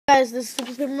Guys, this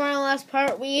is my last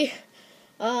part. What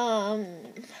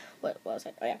was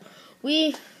it? Oh yeah,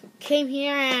 we came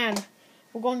here and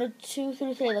we're going to 2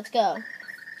 through 3. Let's go.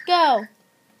 Go.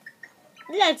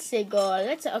 Let's say go.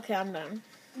 Okay, I'm done.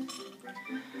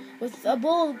 With a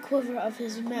bold quiver of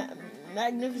his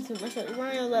magnificent mustache,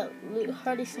 Mario let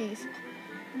hearty sneeze.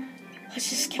 Let's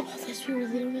just skip all this. We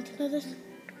really don't need to know this.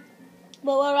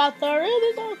 But we're out there in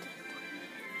the dark.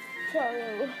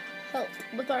 So, help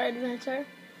with our adventure.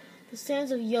 The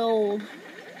sands of Yold.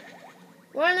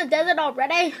 We're in the desert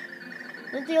already.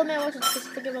 Didn't the old man want to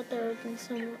just think about there being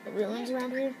some ruins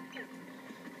around here?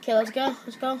 Okay, let's go.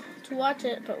 Let's go to watch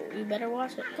it, but we better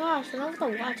watch it. Gosh, I don't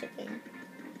have to watch it thing.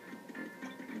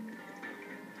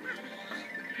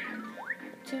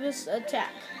 To this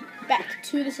attack. Back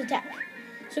to this attack.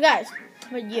 So guys,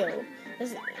 how about you?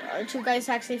 Are two guys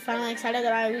actually finally excited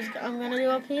that I'm gonna do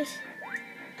a piece?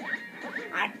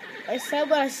 I said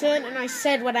what I said and I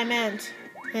said what I meant.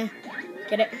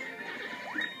 Get it?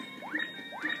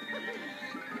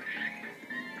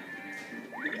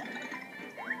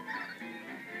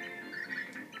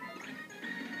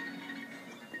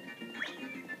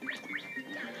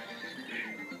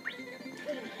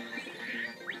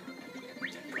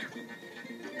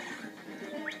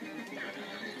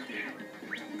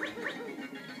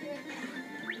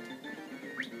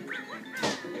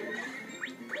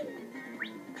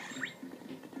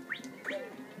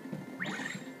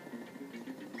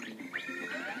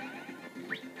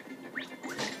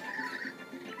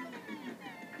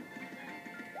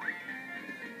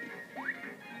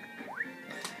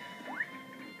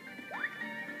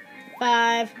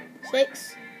 Five,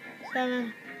 6,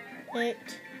 7, 8,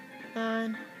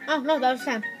 9. Oh no, that was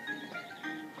 10.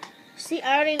 See,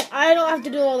 I don't have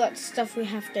to do all that stuff we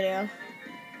have to do.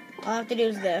 All I have to do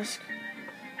is this.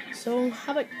 So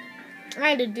how about I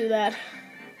had to do that?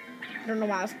 I don't know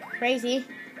why I was crazy.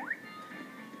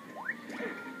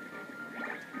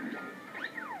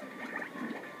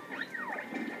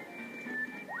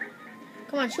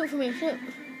 Come on, shoot for me, shoot.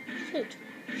 Shoot.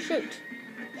 Shoot.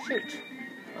 Shoot.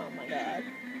 Oh my god.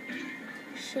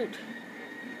 Shoot.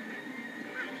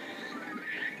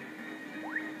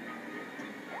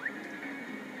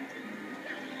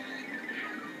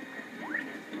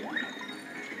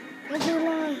 What's your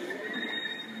line?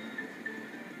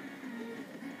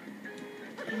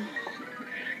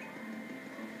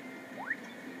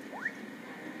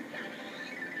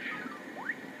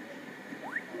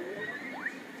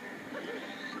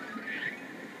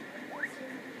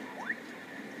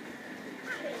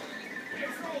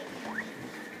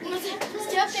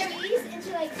 Stuff their these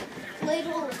into like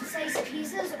little sliced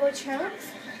pieces or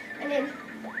chunks, and then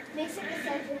mix it with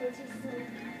something which is like.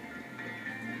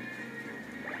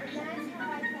 And that's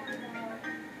how I found out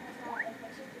about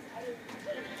infection,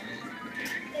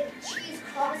 because the cheese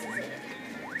causes it.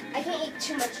 I can't eat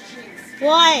too much cheese.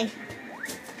 Why?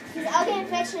 Because I'll get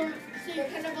infection. So you're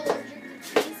kind of allergic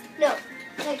to cheese? No,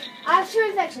 like I have 2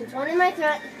 infections, one in my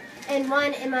throat and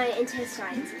one in my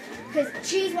intestines. Because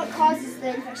cheese is what causes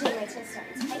the infection in my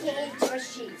intestines. I can't eat too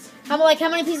much cheese. How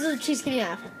many pieces of cheese can you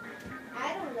have?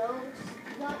 I don't know,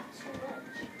 just not too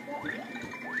much.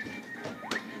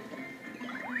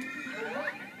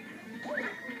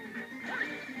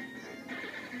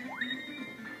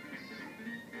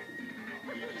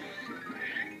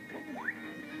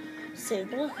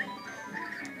 Simple.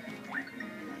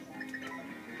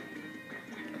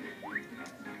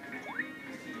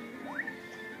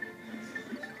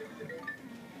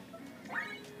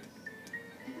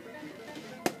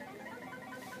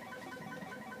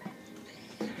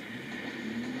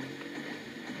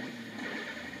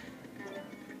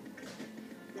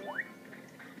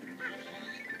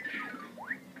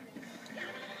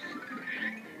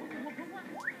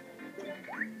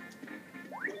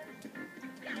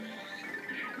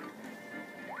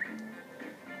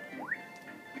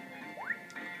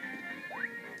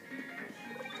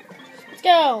 Let's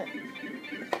go!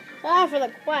 Ah, for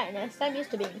the quietness. I'm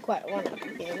used to being quiet one of the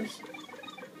games.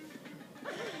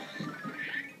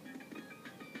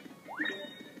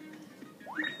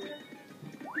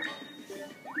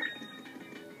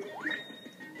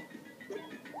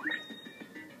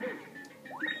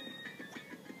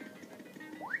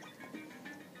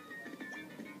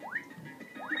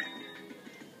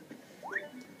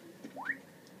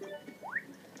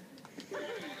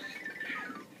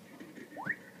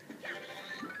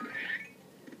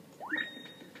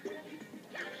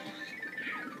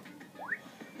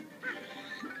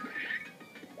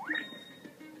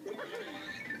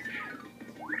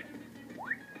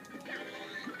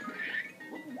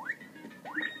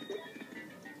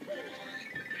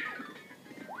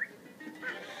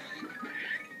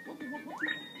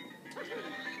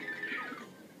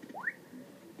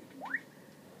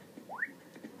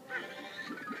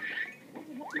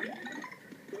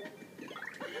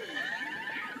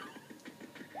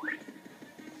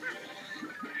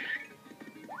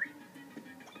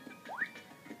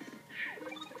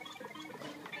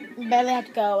 Barely have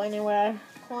to go anywhere.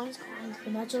 Coins, the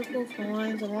magical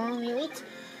coins, along you eat.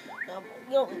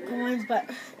 You don't need coins, but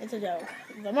it's a joke.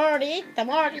 The more you eat, the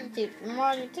more you eat. The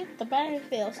more you eat, the better it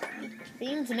feels. Eat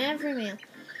beans in every meal.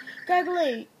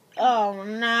 Gargly. Oh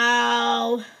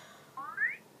no.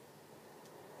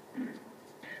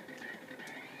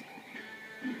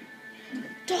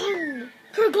 Done.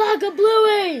 Kerglaka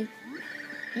Bluey.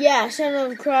 Yeah, send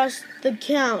them across the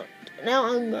count. Now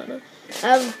I'm gonna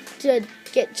have to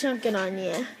get chunking on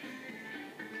you.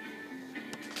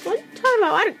 What are you talking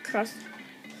about? I didn't cross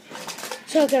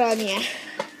chunking on you.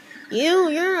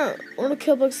 You're one of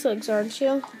Killbuck's thugs, aren't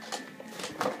you?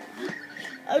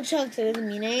 Oh, Chunks is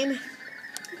my name.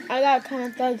 I got a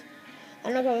common thug.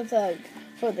 I'm not a thug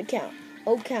for the count.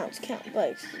 Oh, count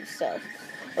bikes and stuff.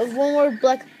 With one word,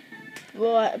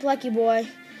 Blacky boy,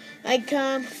 I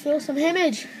come feel some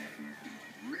image.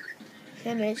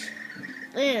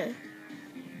 Yeah.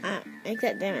 Make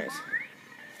that damage.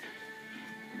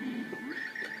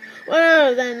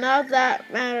 Well, then, not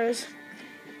that matters.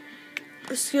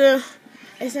 Screw.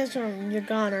 It's from your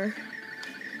goner.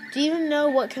 Do you even know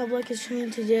what Killbuck is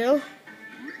trying to do?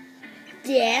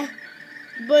 Yeah.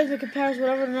 Boys make compares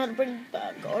whatever not to bring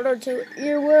back order to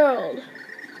your world.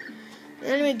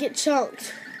 Anyway, get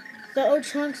chunked. The old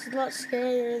Chunks is a lot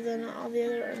scarier than all the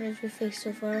other enemies we faced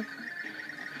so far.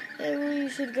 Maybe you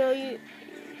should go. You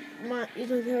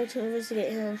don't care to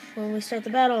investigate him when we start the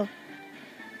battle.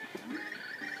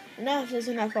 Enough is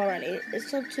enough already. It's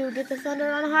time to get the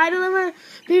thunder on high, deliver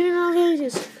beating of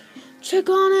ages. Check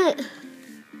on it.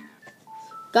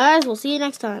 Guys, we'll see you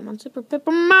next time on Super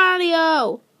Paper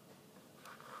Mario.